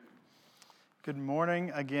Good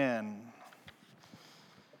morning again.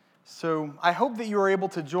 So I hope that you were able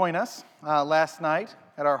to join us last night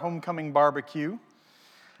at our homecoming barbecue.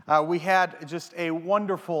 We had just a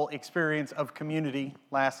wonderful experience of community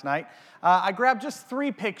last night. I grabbed just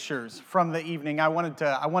 3 pictures from the evening I wanted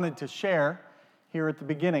to share here at the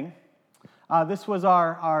beginning. This was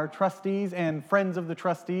our trustees and friends of the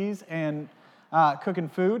trustees and cooking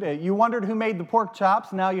food. You wondered who made the pork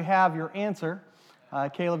chops. Now you have your answer.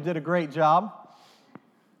 Caleb did a great job.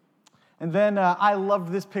 And then I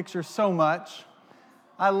loved this picture so much.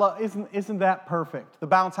 Isn't that perfect? The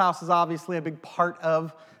bounce house is obviously a big part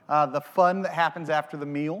of the fun that happens after the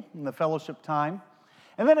meal and the fellowship time.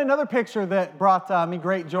 And then another picture that brought me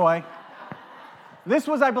great joy. This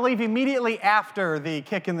was, I believe, immediately after the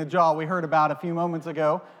kick in the jaw we heard about a few moments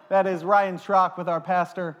ago. That is Ryan Schrock with our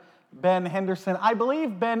pastor, Ben Henderson. I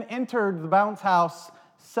believe Ben entered the bounce house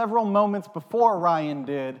several moments before Ryan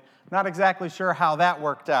did. Not exactly sure how that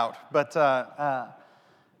worked out, but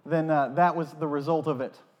then that was the result of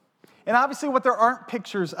it. And obviously what there aren't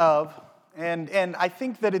pictures of, and I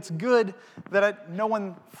think that it's good that no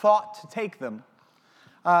one thought to take them,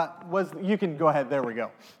 you can go ahead, there we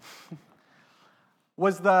go,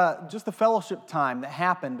 was just the fellowship time that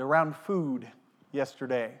happened around food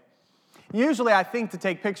yesterday. Usually I think to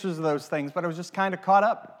take pictures of those things, but I was just kind of caught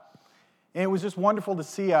up. And it was just wonderful to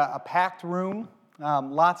see a packed room,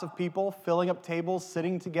 lots of people filling up tables,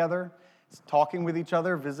 sitting together, talking with each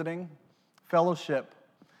other, visiting, fellowship,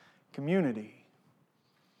 community.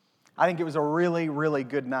 I think it was a really, really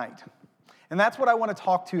good night. And that's what I want to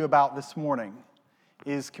talk to you about this morning,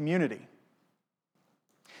 is community.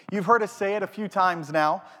 You've heard us say it a few times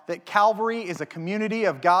now, that Calvary is a community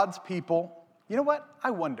of God's people. You know what?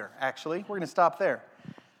 I wonder, actually. We're going to stop there.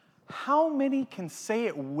 How many can say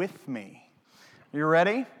it with me? You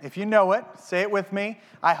ready? If you know it, say it with me.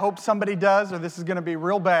 I hope somebody does, or this is going to be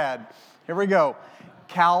real bad. Here we go.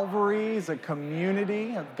 Calvary is a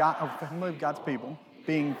community of God's people,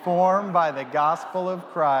 being formed by the gospel of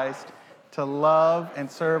Christ to love and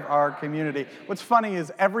serve our community. What's funny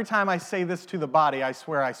is every time I say this to the body, I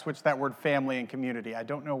swear I switch that word family and community. I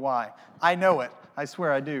don't know why. I know it. I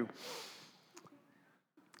swear I do.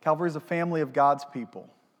 Calvary is a family of God's people.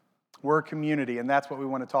 We're a community, and that's what we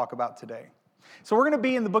want to talk about today. So we're going to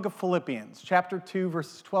be in the book of Philippians, chapter 2,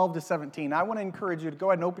 verses 12 to 17. I want to encourage you to go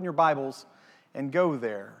ahead and open your Bibles and go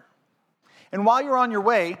there. And while you're on your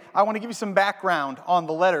way, I want to give you some background on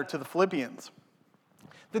the letter to the Philippians.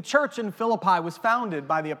 The church in Philippi was founded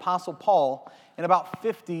by the Apostle Paul in about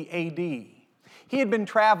 50 A.D. He had been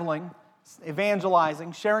traveling,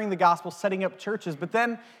 evangelizing, sharing the gospel, setting up churches, but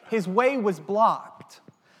then his way was blocked.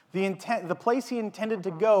 The place he intended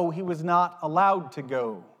to go, he was not allowed to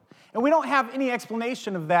go. And we don't have any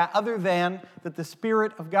explanation of that other than that the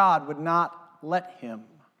Spirit of God would not let him.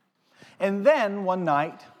 And then one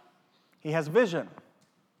night, he has vision.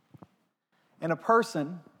 And a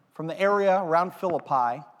person from the area around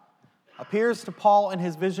Philippi appears to Paul in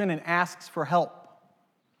his vision and asks for help.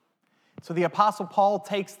 So the Apostle Paul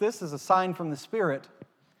takes this as a sign from the Spirit,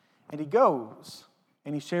 and he goes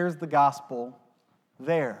and he shares the gospel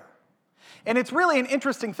there. And it's really an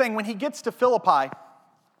interesting thing. When he gets to Philippi,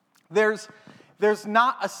 there's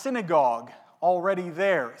not a synagogue already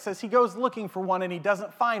there. It says he goes looking for one and he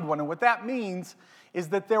doesn't find one. And what that means is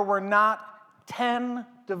that there were not 10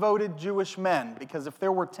 devoted Jewish men. Because if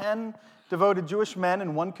there were 10 devoted Jewish men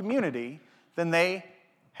in one community, then they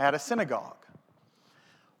had a synagogue.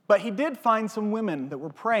 But he did find some women that were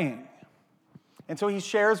praying. And so he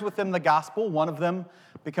shares with them the gospel. One of them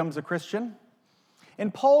becomes a Christian.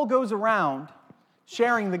 And Paul goes around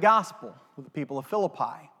sharing the gospel with the people of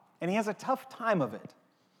Philippi, and he has a tough time of it.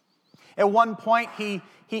 At one point, he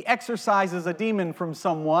exorcises a demon from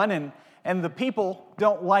someone, and the people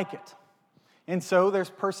don't like it. And so there's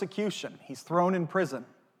persecution. He's thrown in prison.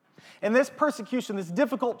 And this persecution, this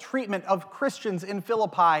difficult treatment of Christians in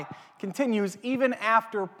Philippi continues even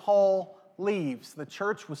after Paul leaves. The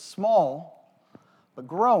church was small, but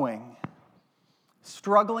growing,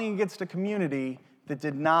 struggling against a community that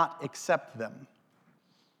did not accept them.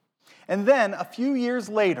 And then, a few years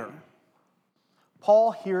later,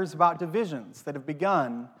 Paul hears about divisions that have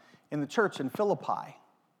begun in the church in Philippi.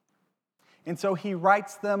 And so he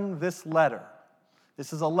writes them this letter.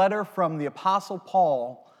 This is a letter from the Apostle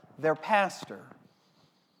Paul, their pastor,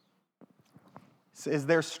 as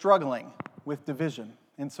they're struggling with division.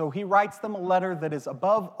 And so he writes them a letter that is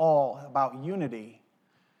above all about unity,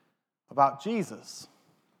 about Jesus,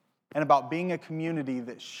 and about being a community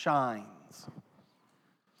that shines.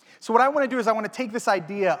 So what I want to do is I want to take this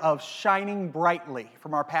idea of shining brightly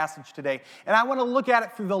from our passage today, and I want to look at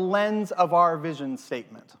it through the lens of our vision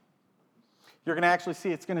statement. You're going to actually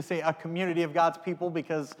see it's going to say a community of God's people,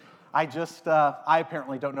 because I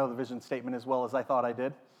apparently don't know the vision statement as well as I thought I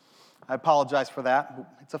did. I apologize for that.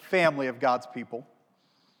 It's a family of God's people.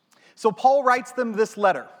 So Paul writes them this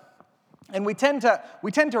letter, and we tend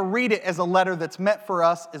to read it as a letter that's meant for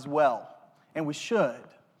us as well, and we should.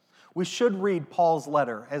 We should read Paul's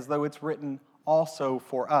letter as though it's written also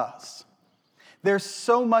for us. There's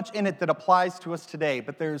so much in it that applies to us today,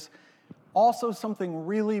 but there's also something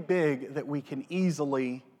really big that we can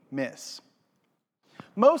easily miss.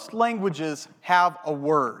 Most languages have a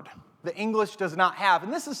word that English does not have,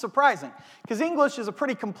 and this is surprising because English is a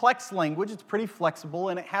pretty complex language. It's pretty flexible,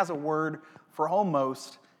 and it has a word for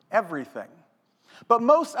almost everything. But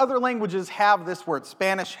most other languages have this word.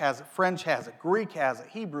 Spanish has it, French has it, Greek has it,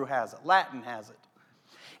 Hebrew has it, Latin has it.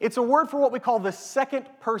 It's a word for what we call the second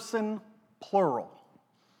person plural,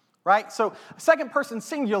 right? So second person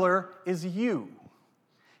singular is you.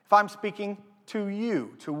 If I'm speaking to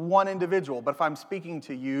you, to one individual, but if I'm speaking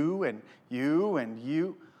to you and you and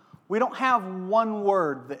you, we don't have one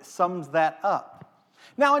word that sums that up.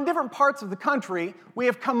 Now, in different parts of the country, we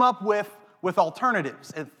have come up with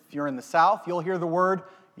alternatives. If you're in the South, you'll hear the word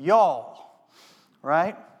y'all,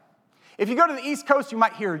 right? If you go to the East Coast, you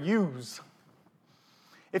might hear yous.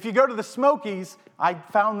 If you go to the Smokies, I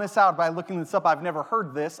found this out by looking this up. I've never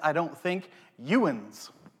heard this, I don't think, youans.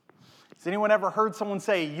 Has anyone ever heard someone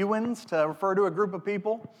say youans to refer to a group of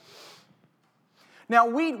people? Now,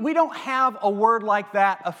 we don't have a word like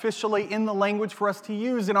that officially in the language for us to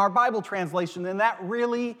use in our Bible translation, and that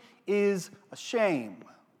really is a shame.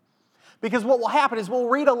 Because what will happen is we'll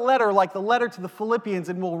read a letter like the letter to the Philippians,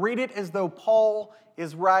 and we'll read it as though Paul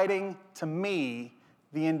is writing to me,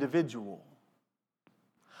 the individual.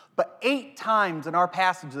 But 8 times in our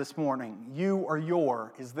passage this morning, you or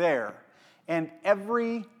your is there. And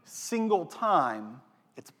every single time,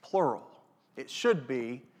 it's plural. It should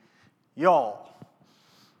be y'all.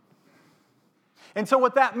 And so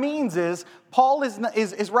what that means is Paul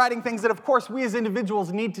is writing things that, of course, we as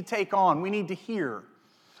individuals need to take on. We need to hear.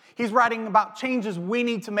 He's writing about changes we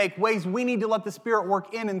need to make, ways we need to let the Spirit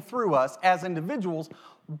work in and through us as individuals,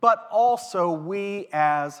 but also we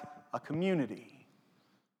as a community.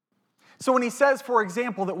 So when he says, for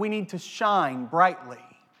example, that we need to shine brightly,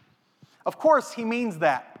 of course he means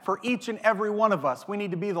that for each and every one of us. We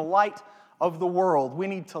need to be the light of the world. We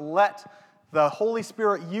need to let the Holy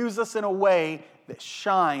Spirit use us in a way that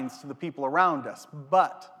shines to the people around us.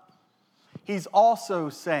 But he's also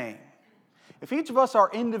saying, if each of us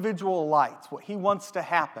are individual lights, what he wants to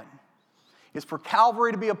happen is for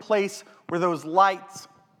Calvary to be a place where those lights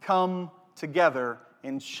come together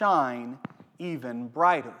and shine even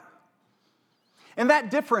brighter. And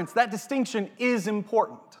that difference, that distinction is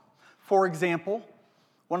important. For example,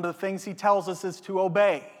 one of the things he tells us is to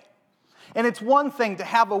obey. And it's one thing to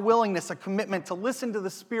have a willingness, a commitment to listen to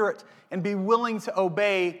the Spirit and be willing to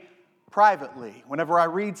obey privately. Whenever I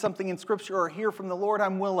read something in Scripture or hear from the Lord,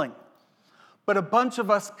 I'm willing. But a bunch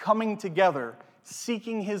of us coming together,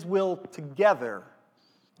 seeking His will together,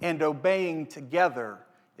 and obeying together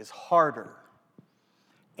is harder.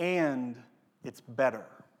 And it's better.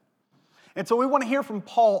 And so we want to hear from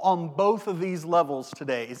Paul on both of these levels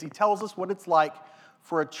today as he tells us what it's like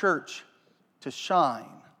for a church to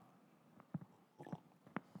shine.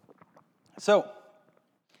 So,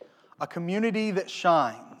 a community that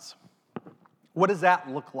shines. What does that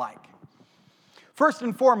look like? First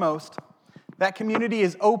and foremost, that community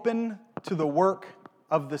is open to the work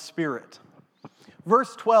of the Spirit.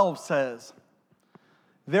 Verse 12 says,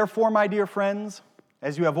 "Therefore, my dear friends,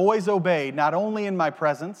 as you have always obeyed, not only in my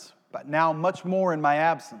presence, but now much more in my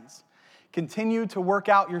absence, continue to work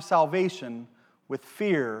out your salvation with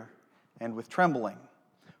fear and with trembling.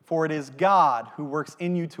 For it is God who works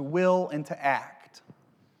in you to will and to act."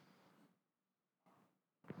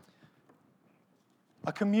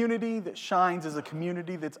 A community that shines is a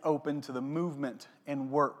community that's open to the movement and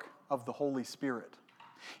work of the Holy Spirit.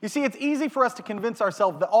 You see, it's easy for us to convince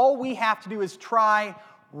ourselves that all we have to do is try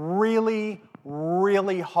really,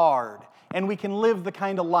 really hard, and we can live the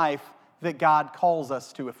kind of life that God calls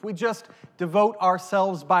us to. If we just devote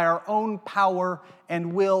ourselves by our own power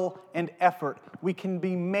and will and effort, we can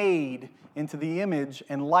be made into the image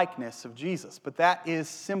and likeness of Jesus. But that is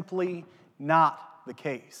simply not the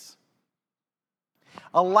case.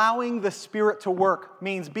 Allowing the Spirit to work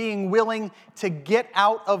means being willing to get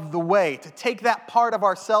out of the way, to take that part of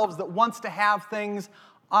ourselves that wants to have things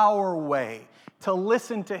our way, to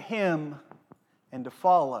listen to Him and to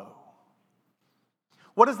follow.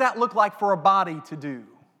 What does that look like for a body to do?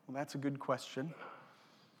 Well, that's a good question.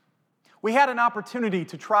 We had an opportunity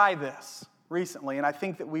to try this recently, and I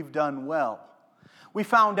think that we've done well. We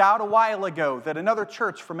found out a while ago that another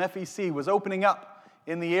church from FEC was opening up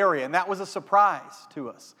in the area, and that was a surprise to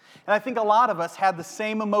us. And I think a lot of us had the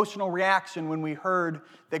same emotional reaction when we heard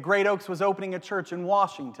that Great Oaks was opening a church in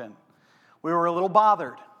Washington. We were a little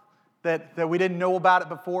bothered that we didn't know about it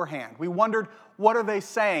beforehand. We wondered, what are they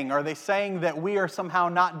saying? Are they saying that we are somehow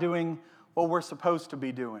not doing what we're supposed to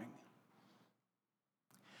be doing?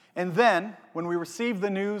 And then, when we received the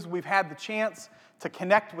news, we've had the chance to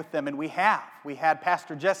connect with them, and we have. We had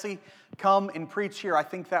Pastor Jesse come and preach here. I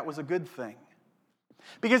think that was a good thing.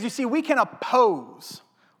 Because you see, we can oppose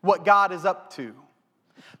what God is up to.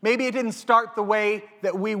 Maybe it didn't start the way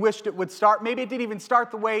that we wished it would start. Maybe it didn't even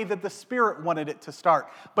start the way that the Spirit wanted it to start.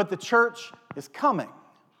 But the church is coming.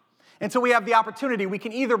 And so we have the opportunity. We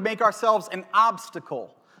can either make ourselves an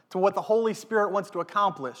obstacle to what the Holy Spirit wants to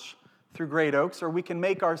accomplish through Great Oaks, or we can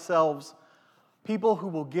make ourselves people who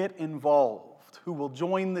will get involved, who will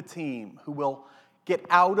join the team, who will get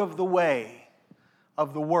out of the way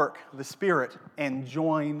of the work of the Spirit and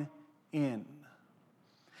join in.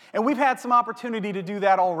 And we've had some opportunity to do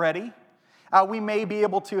that already. We may be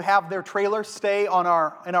able to have their trailer stay in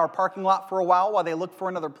our parking lot for a while they look for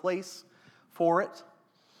another place for it.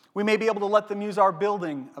 We may be able to let them use our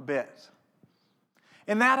building a bit.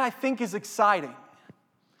 And that, I think, is exciting.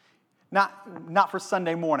 Not for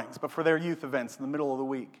Sunday mornings, but for their youth events in the middle of the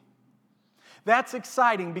week. That's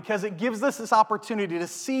exciting because it gives us this opportunity to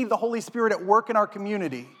see the Holy Spirit at work in our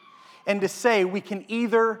community and to say we can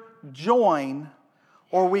either join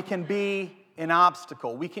or we can be an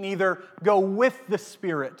obstacle. We can either go with the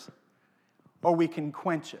Spirit or we can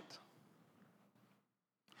quench it.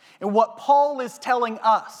 And what Paul is telling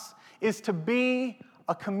us is to be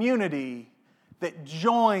a community that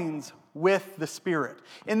joins with the Spirit.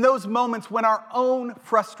 In those moments when our own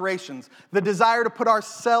frustrations, the desire to put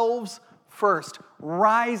ourselves first,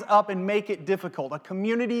 rise up and make it difficult. A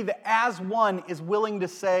community that as one is willing to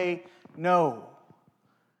say, no,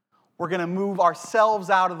 we're going to move ourselves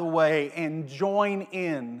out of the way and join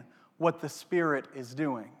in what the Spirit is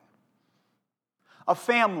doing. A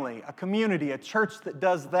family, a community, a church that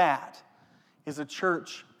does that is a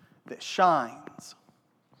church that shines.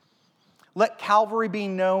 Let Calvary be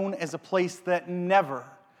known as a place that never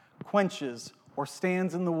quenches or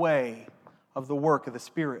stands in the way of the work of the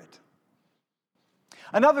Spirit.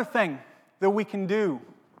 Another thing that we can do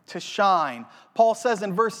to shine, Paul says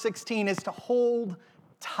in verse 16, is to hold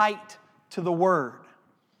tight to the Word.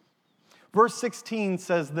 Verse 16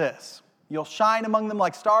 says this, "You'll shine among them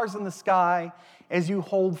like stars in the sky as you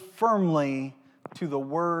hold firmly to the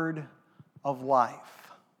word of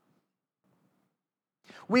life."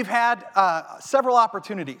 We've had several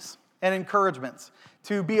opportunities and encouragements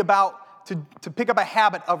to pick up a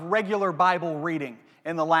habit of regular Bible reading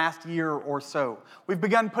in the last year or so. We've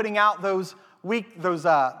begun putting out those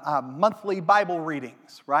monthly Bible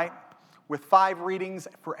readings, right? With 5 readings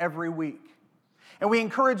for every week. And we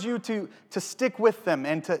encourage you to stick with them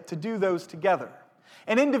and to do those together.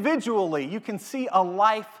 And individually, you can see a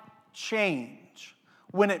life change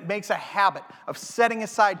when it makes a habit of setting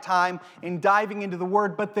aside time and diving into the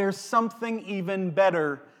Word, but there's something even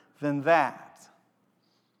better than that.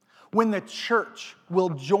 When the church will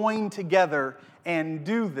join together and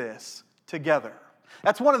do this together.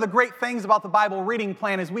 That's one of the great things about the Bible reading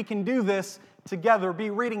plan is we can do this together, be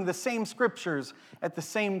reading the same scriptures at the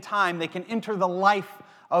same time. They can enter the life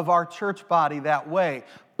of our church body that way,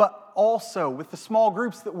 but also with the small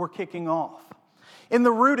groups that we're kicking off. In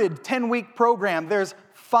the Rooted 10-week program, there's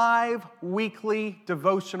 5 weekly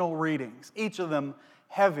devotional readings, each of them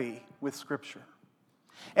heavy with Scripture.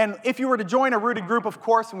 And if you were to join a Rooted group, of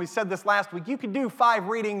course, and we said this last week, you could do 5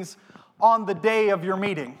 readings on the day of your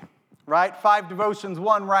meeting, right? 5 devotions,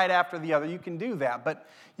 one right after the other. You can do that, but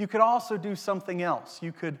you could also do something else.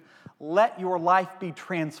 You could let your life be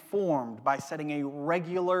transformed by setting a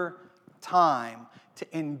regular time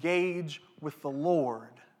to engage with the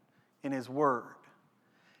Lord in His Word,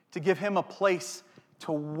 to give Him a place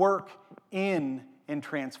to work in and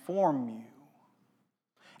transform you.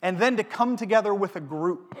 And then to come together with a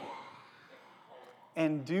group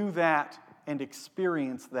and do that and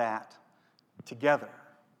experience that together.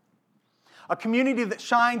 A community that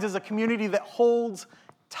shines is a community that holds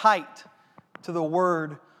tight to the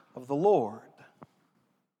word of the Lord.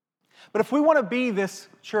 But if we want to be this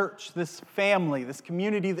church, this family, this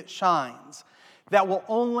community that shines, that will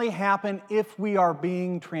only happen if we are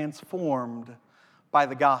being transformed by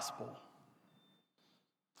the gospel.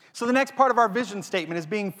 So the next part of our vision statement is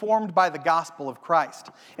being formed by the gospel of Christ.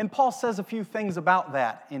 And Paul says a few things about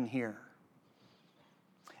that in here.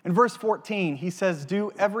 In verse 14, he says,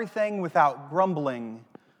 do everything without grumbling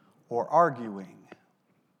or arguing.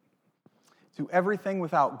 Do everything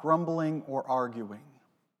without grumbling or arguing.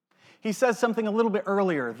 He says something a little bit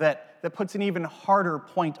earlier that puts an even harder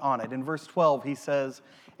point on it. In verse 12, he says,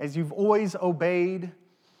 as you've always obeyed,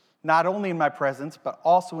 not only in my presence, but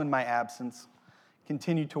also in my absence,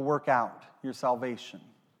 continue to work out your salvation.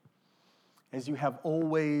 As you have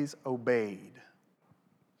always obeyed.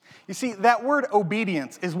 You see, that word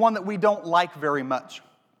obedience is one that we don't like very much.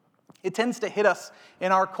 It tends to hit us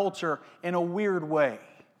in our culture in a weird way.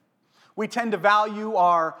 We tend to value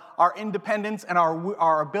our independence and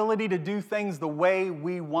our ability to do things the way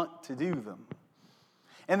we want to do them.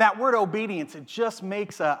 And that word obedience, it just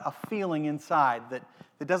makes a feeling inside that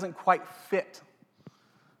doesn't quite fit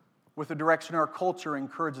with the direction our culture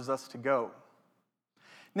encourages us to go.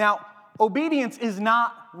 Now, obedience is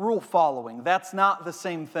not rule following. That's not the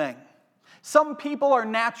same thing. Some people are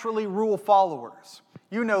naturally rule followers.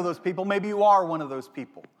 You know those people. Maybe you are one of those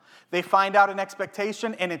people. They find out an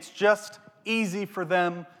expectation and it's just easy for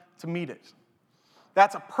them to meet it.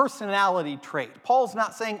 That's a personality trait. Paul's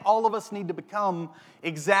not saying all of us need to become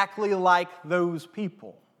exactly like those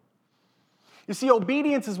people. You see,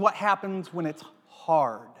 obedience is what happens when it's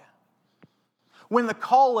hard. When the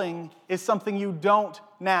calling is something you don't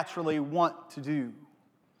naturally want to do.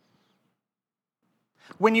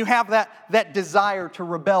 When you have that desire to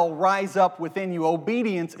rebel rise up within you,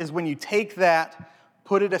 obedience is when you take that,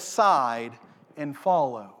 put it aside, and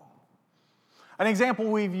follow. An example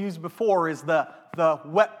we've used before is the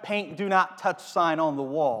wet paint do not touch sign on the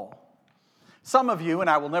wall. Some of you, and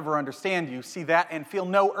I will never understand you, see that and feel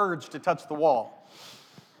no urge to touch the wall.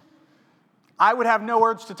 I would have no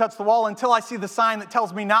urge to touch the wall until I see the sign that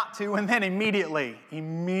tells me not to, and then immediately,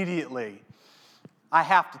 I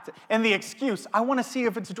have to. And the excuse, I want to see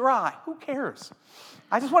if it's dry. Who cares?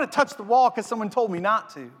 I just want to touch the wall because someone told me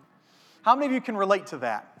not to. How many of you can relate to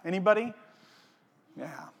that? Anybody?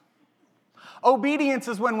 Yeah. Obedience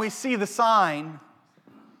is when we see the sign,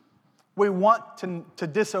 we want to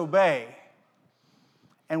disobey,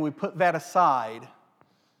 and we put that aside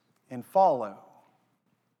and follow.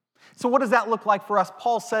 So what does that look like for us?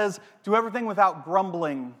 Paul says, do everything without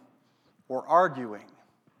grumbling or arguing.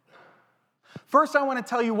 First, I want to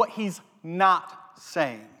tell you what he's not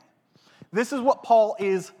saying. This is what Paul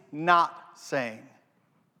is not saying.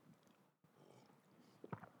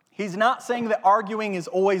 He's not saying that arguing is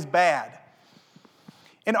always bad.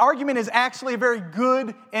 An argument is actually a very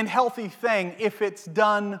good and healthy thing if it's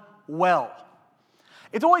done well.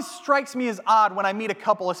 It always strikes me as odd when I meet a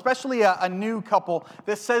couple, especially a new couple,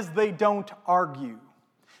 that says they don't argue.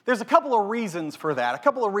 There's a couple of reasons for that. A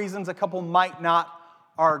couple of reasons a couple might not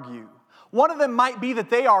argue. One of them might be that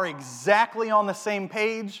they are exactly on the same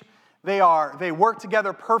page. They work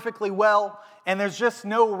together perfectly well, and there's just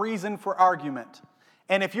no reason for argument.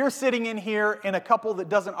 And if you're sitting in here in a couple that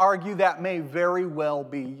doesn't argue, that may very well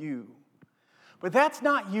be you. But that's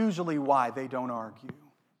not usually why they don't argue.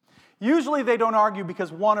 Usually they don't argue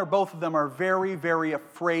because one or both of them are very, very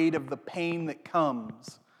afraid of the pain that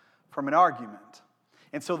comes from an argument.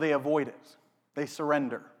 And so they avoid it. They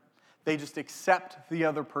surrender. They just accept the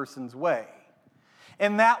other person's way.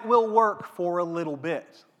 And that will work for a little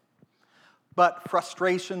bit. But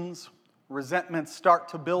frustrations, resentments start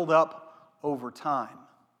to build up over time.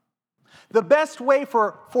 The best way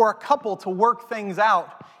for a couple to work things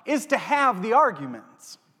out is to have the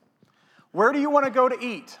arguments. Where do you want to go to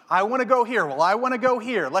eat? I want to go here. Well, I want to go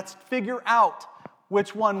here. Let's figure out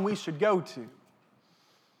which one we should go to.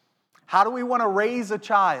 How do we want to raise a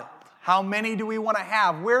child? How many do we want to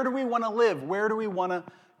have? Where do we want to live? Where do we want to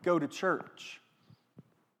go to church?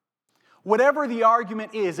 Whatever the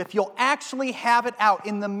argument is, if you'll actually have it out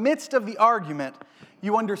in the midst of the argument,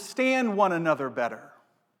 you understand one another better.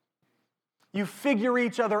 You figure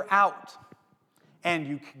each other out, and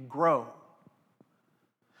you can grow.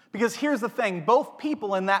 Because here's the thing, both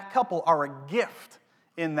people in that couple are a gift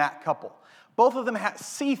in that couple. Both of them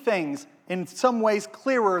see things in some ways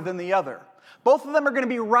clearer than the other. Both of them are going to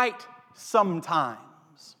be right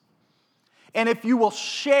sometimes. And if you will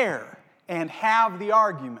share and have the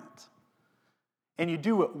argument, and you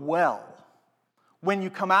do it well, when you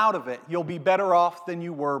come out of it, you'll be better off than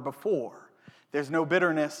you were before. There's no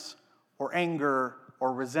bitterness or anger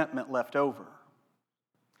or resentment left over.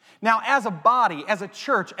 Now, as a body, as a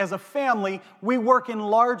church, as a family, we work in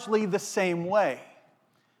largely the same way.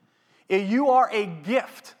 You are a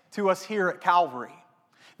gift to us here at Calvary.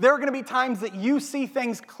 There are going to be times that you see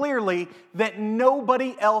things clearly that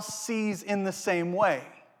nobody else sees in the same way.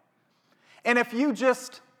 And if you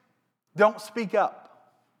just don't speak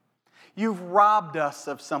up, you've robbed us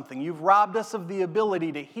of something. You've robbed us of the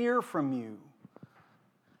ability to hear from you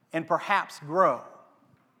and perhaps grow.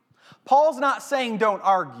 Paul's not saying don't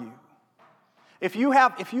argue. If you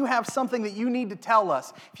have something that you need to tell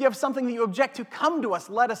us, if you have something that you object to, come to us,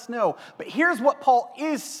 let us know. But here's what Paul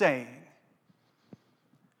is saying.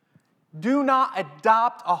 Do not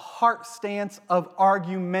adopt a heart stance of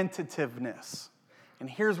argumentativeness. And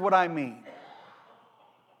here's what I mean.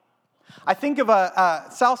 I think of a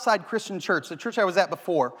Southside Christian Church, the church I was at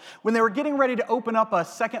before, when they were getting ready to open up a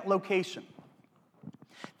second location.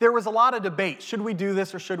 There was a lot of debate. Should we do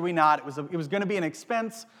this or should we not? It was going to be an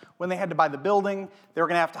expense when they had to buy the building. They were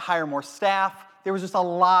going to have to hire more staff. There was just a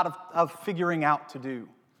lot of figuring out to do.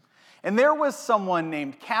 And there was someone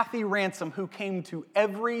named Kathy Ransom who came to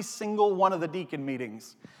every single one of the deacon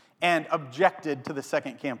meetings and objected to the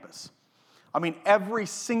second campus. I mean, every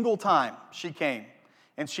single time she came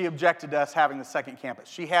and she objected to us having the second campus.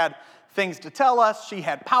 She had things to tell us. She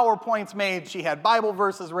had PowerPoints made. She had Bible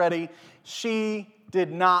verses ready. She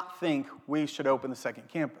did not think we should open the second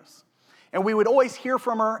campus. And we would always hear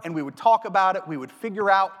from her and we would talk about it. We would figure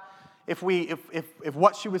out if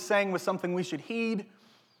what she was saying was something we should heed.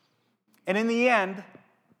 And in the end,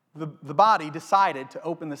 the body decided to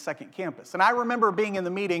open the second campus. And I remember being in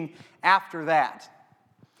the meeting after that.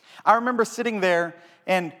 I remember sitting there,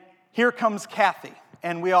 and here comes Kathy.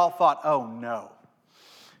 And we all thought, oh no,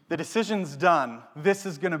 the decision's done. This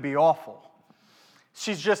is going to be awful.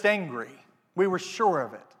 She's just angry. We were sure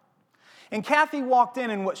of it. And Kathy walked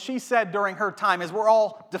in, and what she said during her time, as we're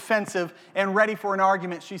all defensive and ready for an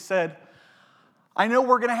argument, she said, I know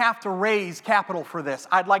we're going to have to raise capital for this.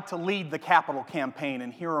 I'd like to lead the capital campaign,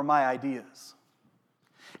 and here are my ideas.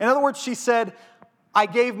 In other words, she said, I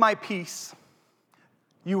gave my piece.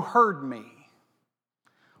 You heard me.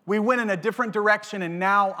 We went in a different direction, and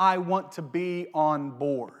now I want to be on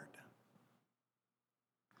board.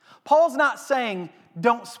 Paul's not saying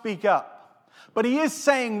don't speak up, but he is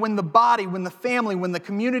saying when the body, when the family, when the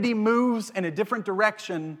community moves in a different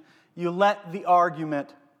direction, you let the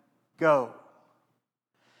argument go.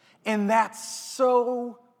 And that's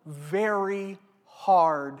so very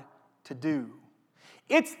hard to do.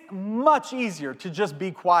 It's much easier to just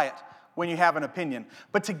be quiet when you have an opinion.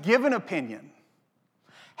 But to give an opinion,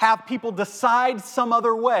 have people decide some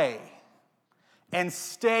other way, and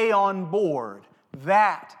stay on board,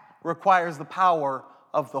 that requires the power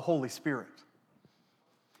of the Holy Spirit.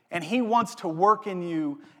 And He wants to work in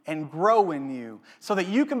you and grow in you so that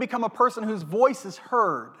you can become a person whose voice is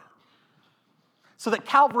heard. So that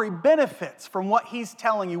Calvary benefits from what He's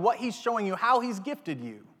telling you, what He's showing you, how He's gifted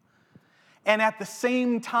you. And at the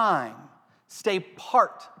same time, stay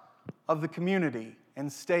part of the community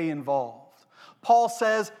and stay involved. Paul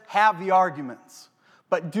says, have the arguments,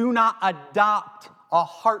 but do not adopt a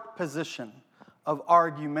heart position of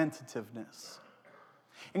argumentativeness.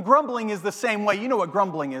 And grumbling is the same way. You know what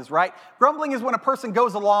grumbling is, right? Grumbling is when a person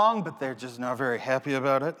goes along, but they're just not very happy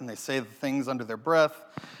about it, and they say the things under their breath.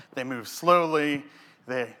 They move slowly.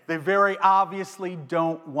 They very obviously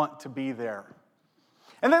don't want to be there.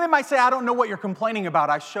 And then they might say, I don't know what you're complaining about.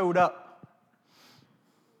 I showed up.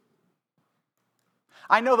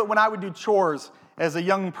 I know that when I would do chores as a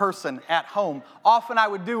young person at home, often I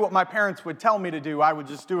would do what my parents would tell me to do. I would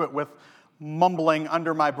just do it with mumbling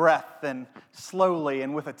under my breath and slowly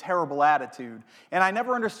and with a terrible attitude. And I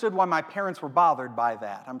never understood why my parents were bothered by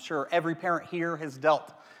that. I'm sure every parent here has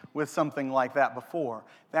dealt with something like that before.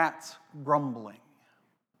 That's grumbling.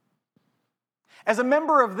 As a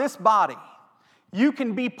member of this body, you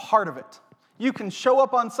can be part of it. You can show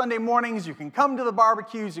up on Sunday mornings, you can come to the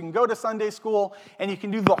barbecues, you can go to Sunday school, and you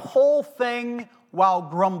can do the whole thing while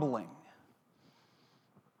grumbling.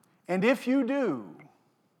 And if you do,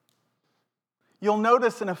 you'll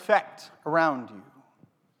notice an effect around you.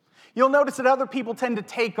 You'll notice that other people tend to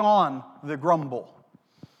take on the grumble.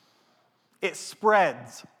 It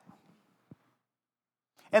spreads.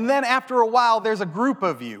 And then after a while, there's a group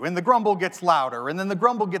of you, and the grumble gets louder, and then the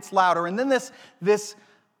grumble gets louder, and then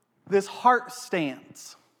this heart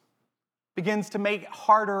stance begins to make it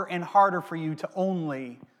harder and harder for you to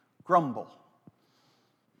only grumble.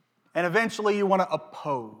 And eventually you want to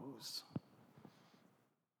oppose.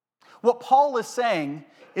 What Paul is saying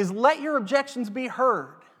is let your objections be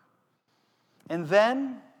heard, and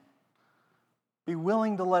then be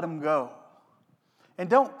willing to let them go. And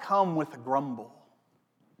don't come with a grumble,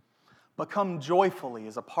 but come joyfully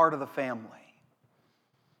as a part of the family.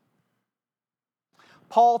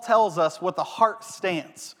 Paul tells us what the heart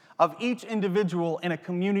stance of each individual in a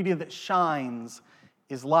community that shines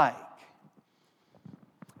is like.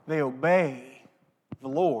 They obey the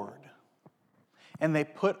Lord, and they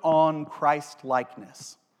put on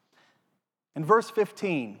Christ-likeness. In verse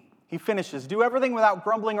 15, he finishes, "Do everything without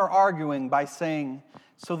grumbling or arguing by saying,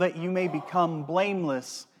 so that you may become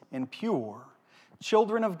blameless and pure,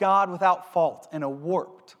 children of God without fault in a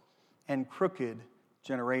warped and crooked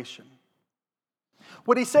generation."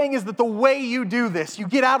 What he's saying is that the way you do this, you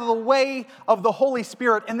get out of the way of the Holy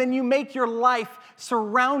Spirit, and then you make your life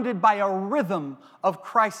surrounded by a rhythm of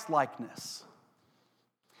Christ-likeness.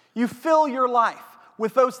 You fill your life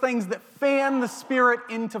with those things that fan the Spirit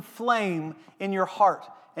into flame in your heart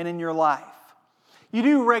and in your life. You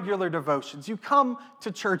do regular devotions. You come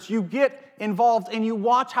to church. You get involved and you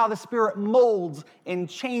watch how the Spirit molds and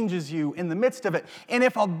changes you in the midst of it. And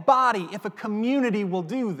if a community will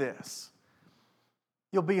do this,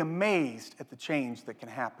 you'll be amazed at the change that can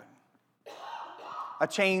happen. A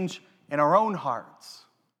change in our own hearts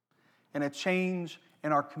and a change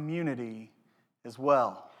in our community as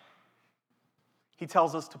well. He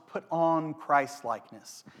tells us to put on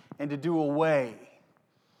Christ-likeness and to do away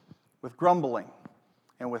with grumbling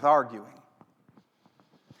and with arguing.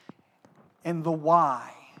 And the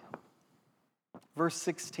why. Verse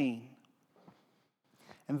 16.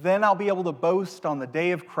 "And then I'll be able to boast on the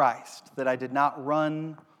day of Christ that I did not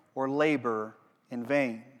run or labor in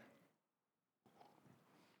vain."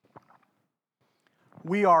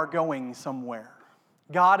 We are going somewhere.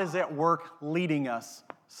 God is at work leading us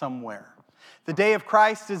somewhere. The day of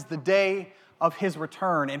Christ is the day of His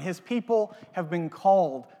return, and His people have been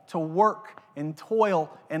called to work and toil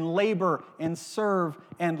and labor and serve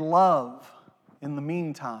and love in the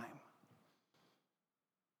meantime.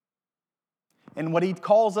 And what He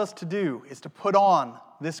calls us to do is to put on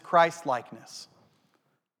this Christ-likeness,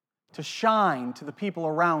 to shine to the people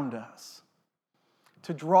around us,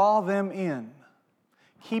 to draw them in,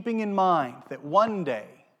 keeping in mind that one day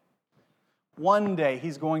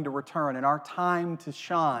He's going to return, and our time to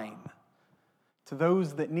shine to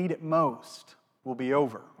those that need it most will be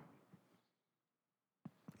over.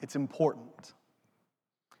 It's important.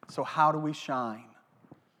 So how do we shine?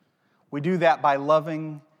 We do that by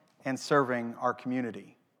loving and serving our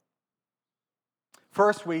community.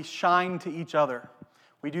 First, we shine to each other.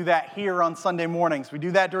 We do that here on Sunday mornings. We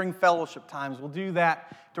do that during fellowship times. We'll do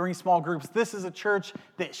that during small groups. This is a church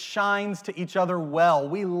that shines to each other well.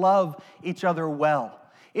 We love each other well.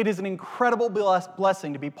 It is an incredible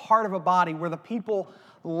blessing to be part of a body where the people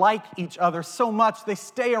like each other so much they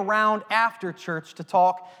stay around after church to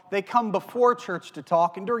talk. They come before church to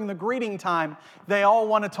talk. And during the greeting time, they all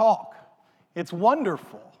want to talk. It's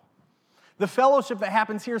wonderful. The fellowship that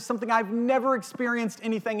happens here is something I've never experienced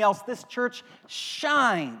anything else. This church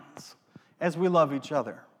shines as we love each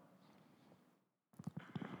other.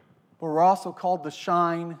 But we're also called to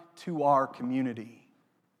shine to our community.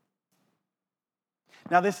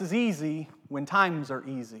 Now, this is easy when times are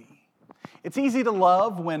easy. It's easy to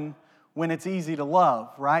love when it's easy to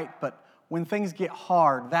love, right? But when things get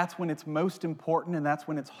hard, that's when it's most important and that's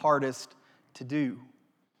when it's hardest to do.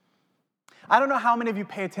 I don't know how many of you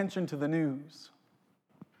pay attention to the news,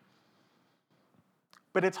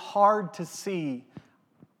 but it's hard to see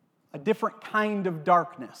a different kind of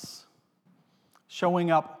darkness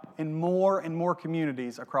showing up in more and more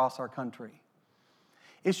communities across our country.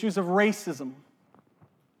 Issues of racism,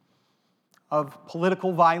 of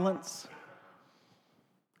political violence,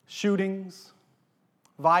 shootings,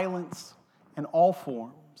 violence in all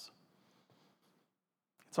forms.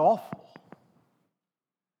 It's awful.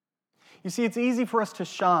 You see, it's easy for us to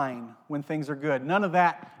shine when things are good. None of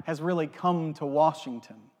that has really come to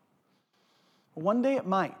Washington. But one day it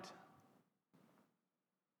might.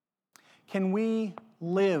 Can we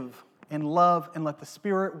live and love and let the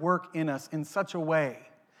Spirit work in us in such a way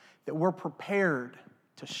that we're prepared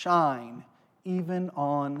to shine even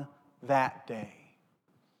on that day?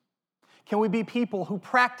 Can we be people who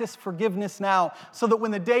practice forgiveness now so that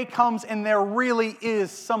when the day comes and there really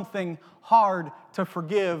is something hard to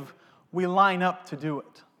forgive, we line up to do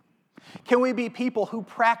it? Can we be people who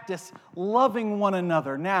practice loving one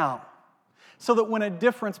another now so that when a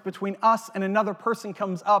difference between us and another person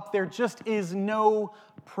comes up, there just is no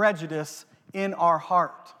prejudice in our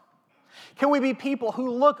heart? Can we be people who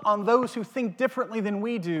look on those who think differently than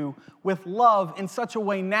we do with love in such a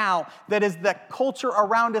way now that as the culture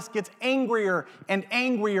around us gets angrier and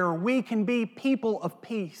angrier, we can be people of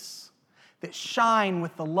peace that shine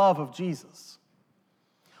with the love of Jesus?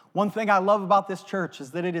 One thing I love about this church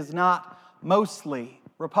is that it is not mostly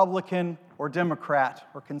Republican or Democrat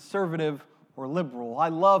or conservative or liberal. I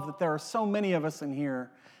love that there are so many of us in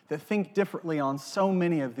here that think differently on so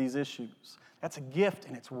many of these issues. That's a gift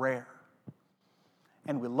and it's rare.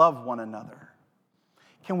 And we love one another.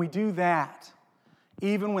 Can we do that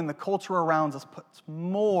even when the culture around us puts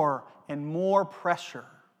more and more pressure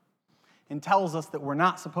and tells us that we're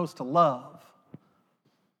not supposed to love?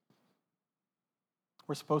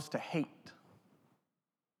 We're supposed to hate.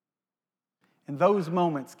 In those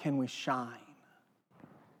moments, can we shine?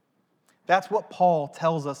 That's what Paul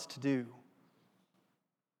tells us to do.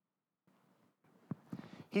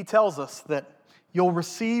 He tells us that you'll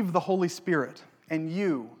receive the Holy Spirit, and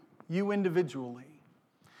you individually,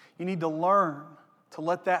 you need to learn to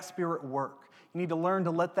let that Spirit work. You need to learn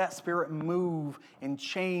to let that Spirit move and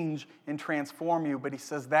change and transform you. But he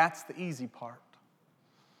says that's the easy part.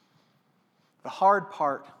 The hard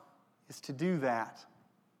part is to do that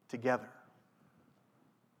together.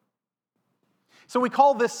 So we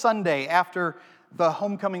call this Sunday, after the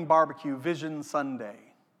homecoming barbecue, Vision Sunday.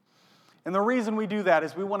 And the reason we do that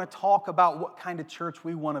is we want to talk about what kind of church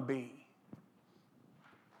we want to be.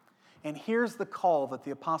 And here's the call that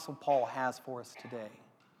the Apostle Paul has for us today.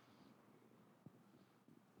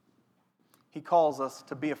 He calls us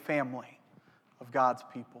to be a family of God's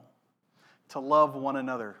people, to love one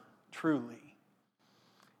another truly,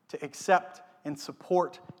 to accept and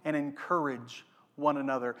support and encourage one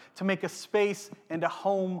another, to make a space and a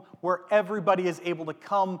home where everybody is able to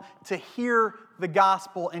come to hear the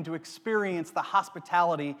gospel and to experience the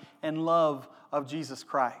hospitality and love of Jesus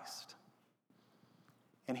Christ.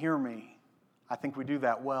 And hear me, I think we do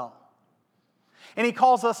that well. And he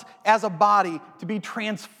calls us as a body to be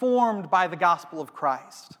transformed by the gospel of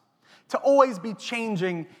Christ, to always be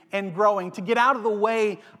changing and growing, to get out of the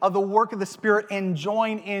way of the work of the Spirit and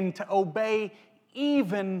join in, to obey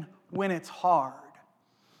even when it's hard.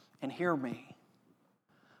 And hear me,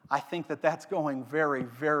 I think that that's going very,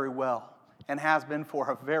 very well and has been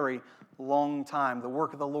for a very long time. The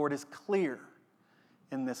work of the Lord is clear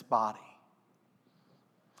in this body.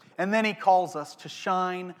 And then he calls us to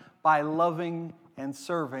shine by loving and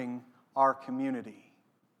serving our community.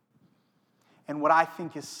 And what I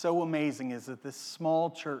think is so amazing is that this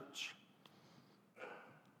small church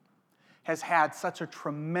has had such a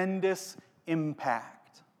tremendous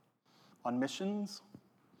impact on missions,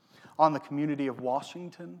 on the community of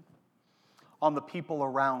Washington, on the people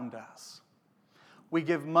around us. We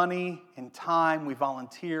give money and time, we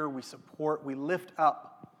volunteer, we support, we lift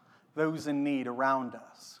up those in need around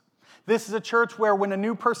us. This is a church where when a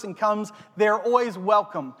new person comes, they're always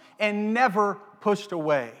welcome and never pushed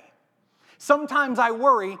away. Sometimes I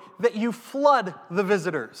worry that you flood the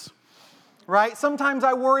visitors, right? Sometimes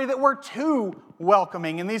I worry that we're too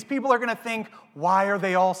welcoming, and these people are going to think, why are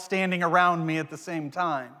they all standing around me at the same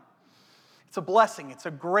time? It's a blessing. It's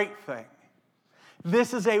a great thing.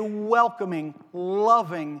 This is a welcoming,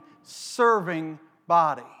 loving, serving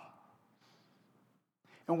body.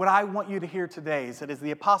 And what I want you to hear today is that as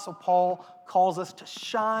the Apostle Paul calls us to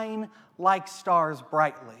shine like stars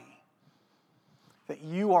brightly, that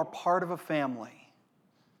you are part of a family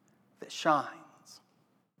that shines.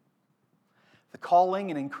 The calling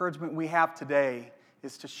and encouragement we have today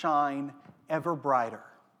is to shine ever brighter,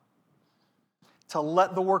 to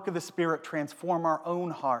let the work of the Spirit transform our own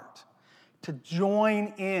heart, to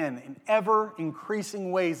join in ever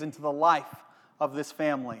increasing ways into the life of this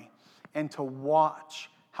family, and to watch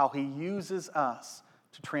how he uses us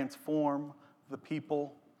to transform the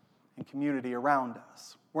people and community around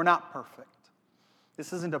us. We're not perfect.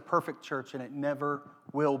 This isn't a perfect church, and it never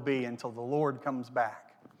will be until the Lord comes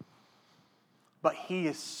back. But he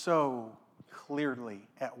is so clearly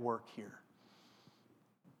at work here.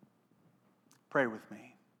 Pray with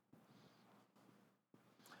me.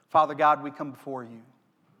 Father God, we come before you,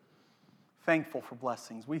 thankful for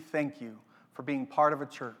blessings. We thank you for being part of a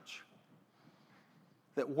church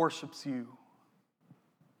that worships you,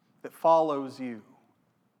 that follows you,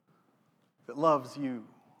 that loves you.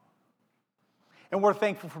 And we're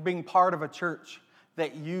thankful for being part of a church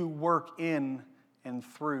that you work in and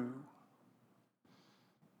through.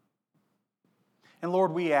 And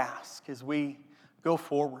Lord, we ask as we go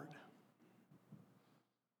forward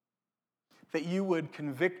that you would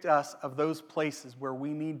convict us of those places where we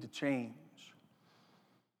need to change.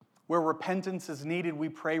 Where repentance is needed, we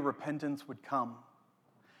pray repentance would come.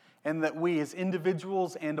 And that we as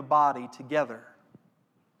individuals and a body together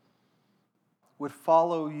would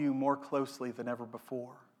follow you more closely than ever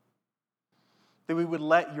before. That we would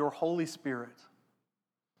let your Holy Spirit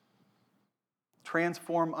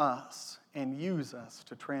transform us and use us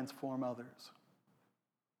to transform others.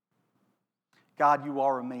 God, you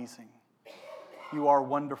are amazing. You are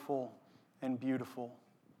wonderful, and beautiful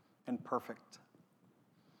and perfect.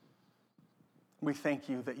 We thank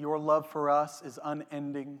you that your love for us is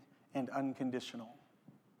unending and unconditional.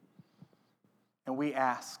 And we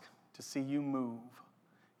ask to see you move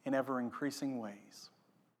in ever-increasing ways.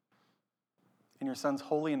 In your Son's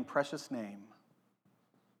holy and precious name,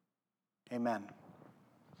 amen.